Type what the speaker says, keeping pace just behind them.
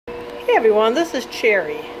Hey everyone, this is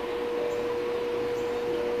Cherry.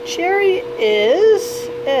 Cherry is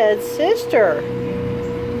Ed's sister.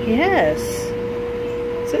 Yes.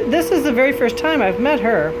 So this is the very first time I've met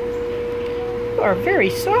her. You are very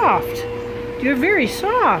soft. You're very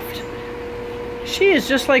soft. She is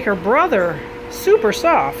just like her brother, super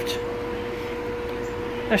soft.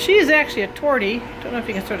 Now she is actually a tortie. Don't know if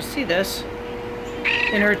you can sort of see this.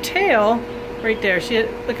 And her tail, right there,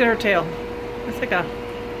 look at her tail. It's like a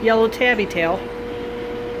yellow tabby tail.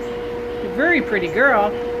 A very pretty girl.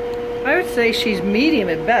 I would say she's medium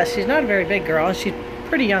at best. She's not a very big girl. She's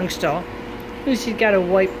pretty young still. And she's got a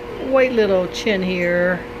white little chin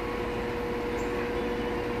here.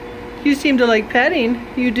 You seem to like petting.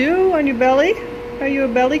 You do, on your belly? Are you a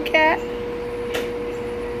belly cat?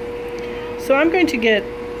 So I'm going to get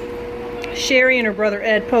Sherry and her brother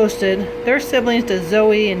Ed posted. They're siblings to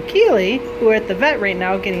Zoe and Keely, who are at the vet right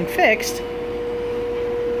now getting fixed.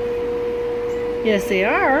 Yes, they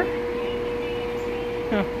are.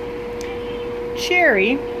 Huh.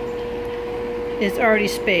 Cherry is already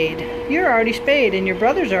spayed. You're already spayed and your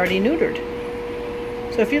brother's already neutered.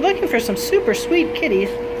 So if you're looking for some super sweet kitties,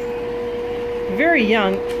 very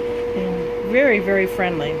young and very, very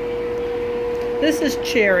friendly, this is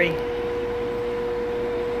Cherry.